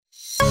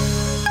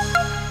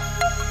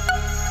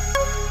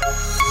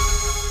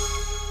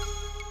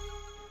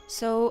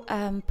So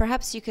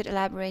perhaps you could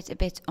elaborate a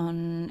bit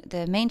on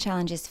the main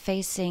challenges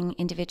facing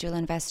individual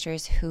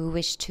investors who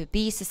wish to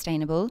be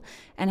sustainable,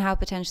 and how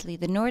potentially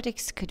the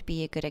Nordics could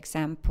be a good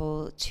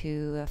example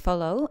to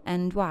follow,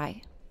 and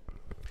why.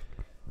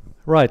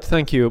 Right,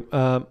 thank you.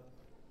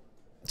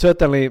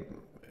 Certainly,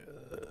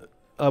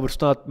 I would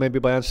start maybe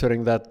by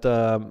answering that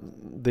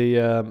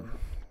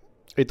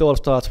it all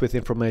starts with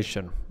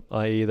information,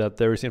 i.e. that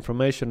there is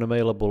information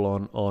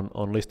available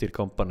on listed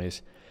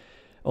companies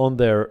on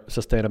their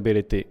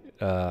sustainability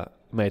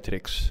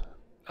matrix,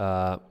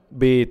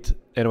 be it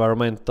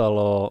environmental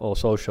or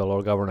social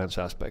or governance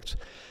aspects.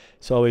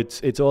 So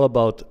it's all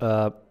about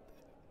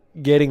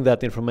getting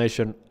that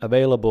information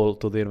available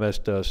to the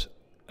investors,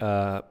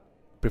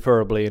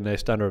 preferably in a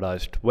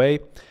standardized way.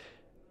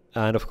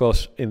 And of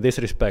course, in this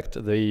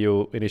respect, the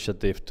EU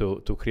initiative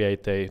to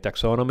create a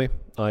taxonomy,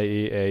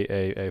 i.e.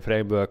 a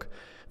framework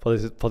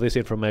for this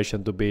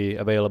information to be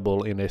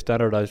available in a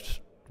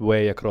standardized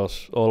way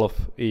across all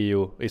of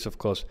EU is of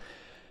course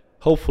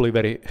hopefully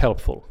very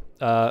helpful.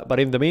 But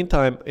in the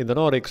meantime, in the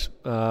Nordics,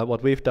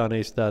 what we've done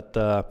is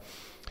that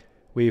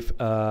we've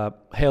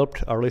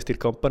helped our listed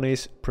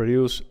companies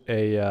produce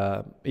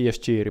a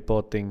ESG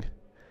reporting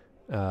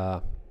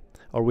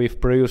or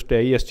we've produced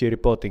a ESG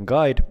reporting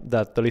guide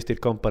that the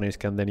listed companies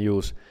can then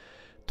use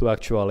to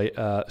actually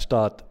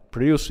start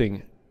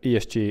producing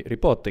ESG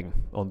reporting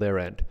on their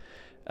end.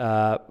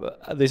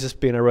 This has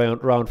been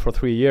around for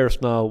 3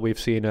 years now. We've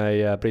seen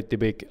a pretty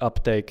big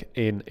uptake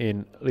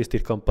in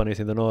listed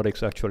companies in the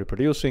Nordics actually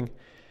producing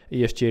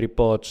ESG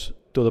reports,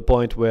 to the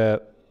point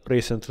where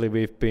recently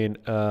we've been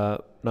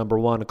number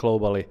one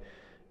globally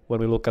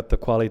when we look at the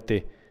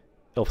quality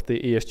of the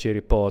ESG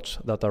reports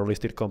that our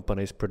listed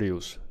companies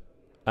produce.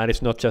 And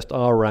it's not just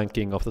our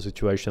ranking of the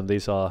situation;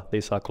 these are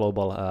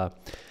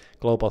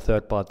global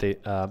third-party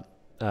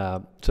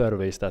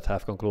surveys that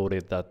have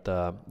concluded that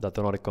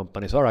the Nordic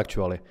companies are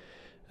actually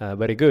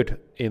very good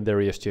in their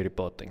ESG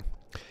reporting.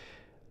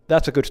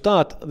 That's a good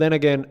start. Then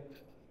again,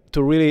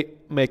 to really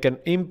make an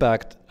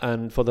impact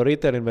and for the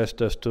retail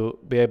investors to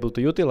be able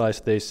to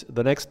utilize this,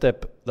 the next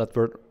step that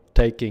we're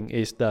taking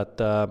is that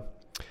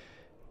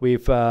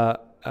we've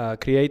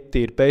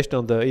created, based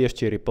on the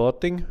ESG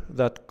reporting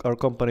that our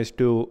companies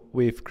do,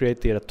 we've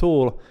created a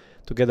tool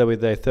together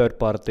with a third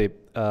party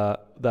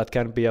that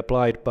can be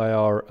applied by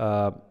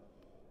our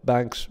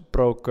banks,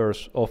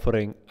 brokers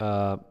offering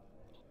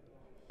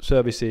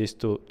services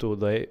to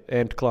the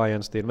end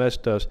clients, the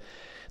investors,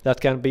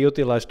 that can be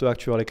utilized to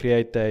actually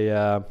create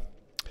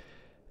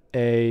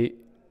a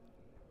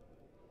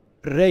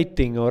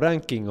rating or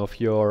ranking of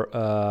your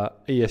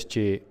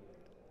ESG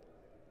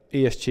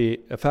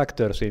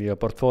factors in your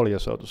portfolio,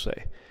 so to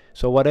say.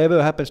 So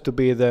whatever happens to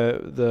be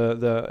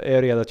the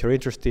area that you're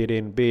interested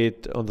in, be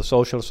it on the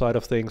social side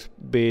of things,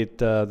 be it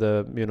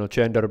the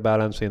gender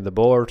balance in the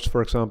boards,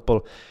 for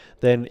example,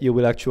 then you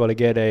will actually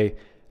get a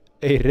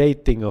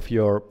rating of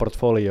your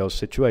portfolio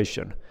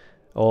situation.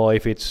 Or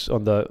if it's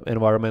on the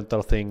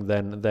environmental thing,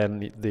 then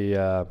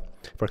the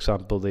for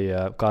example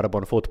the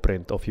carbon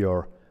footprint of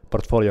your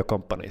portfolio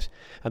companies.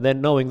 And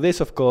then knowing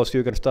this, of course,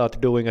 you can start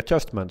doing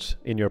adjustments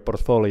in your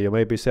portfolio,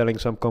 maybe selling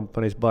some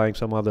companies, buying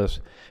some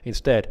others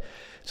instead.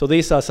 So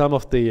these are some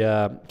of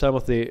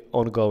the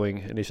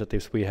ongoing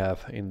initiatives we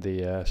have in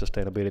the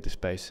sustainability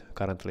space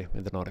currently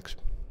in the Nordics.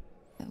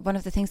 One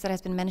of the things that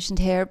has been mentioned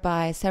here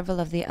by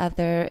several of the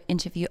other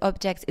interview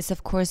objects is,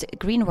 of course,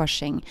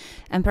 greenwashing.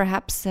 And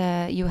perhaps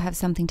you have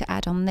something to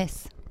add on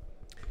this.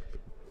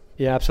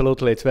 Yeah,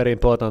 absolutely. It's very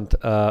important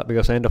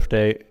because end of the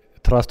day,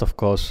 trust, of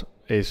course,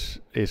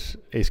 is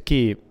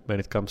key when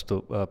it comes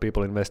to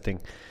people investing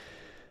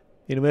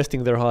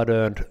their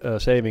hard-earned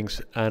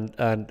savings.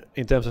 And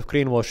in terms of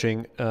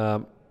greenwashing,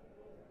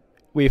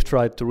 we've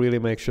tried to really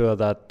make sure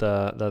that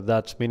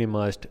that's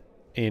minimized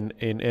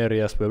in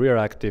areas where we are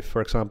active.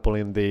 For example,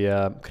 in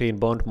the green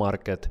bond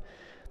market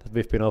that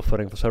we've been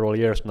offering for several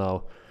years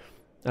now.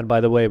 And by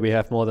the way, we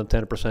have more than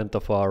 10%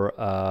 of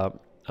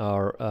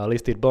our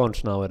listed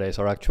bonds nowadays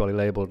are actually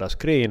labeled as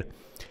green.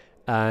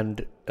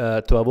 And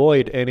to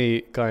avoid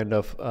any kind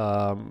of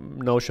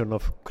notion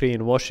of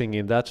greenwashing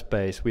in that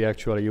space, we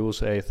actually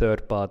use a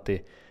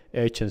third-party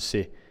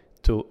agency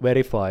to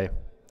verify,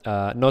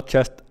 not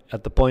just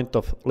at the point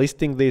of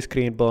listing these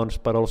green bonds,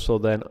 but also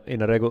then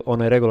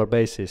on a regular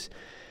basis.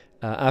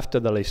 After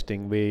the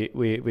listing, we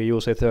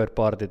use a third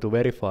party to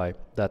verify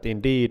that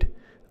indeed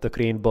the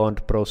green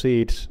bond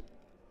proceeds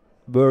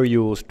were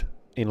used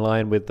in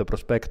line with the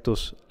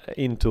prospectus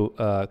into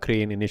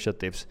green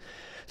initiatives.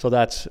 So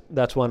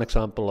that's one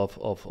example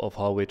of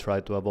how we try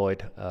to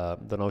avoid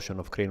the notion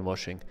of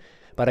greenwashing.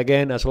 But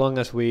again, as long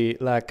as we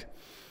lack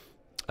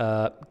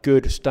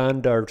good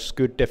standards,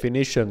 good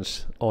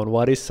definitions on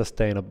what is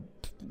sustainable,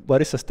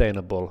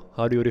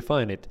 how do you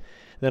define it,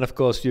 then of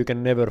course you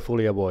can never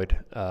fully avoid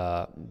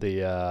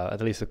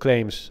at least the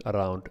claims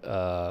around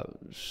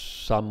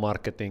some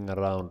marketing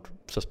around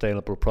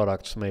sustainable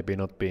products maybe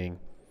not being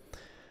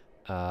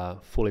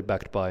fully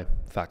backed by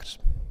facts.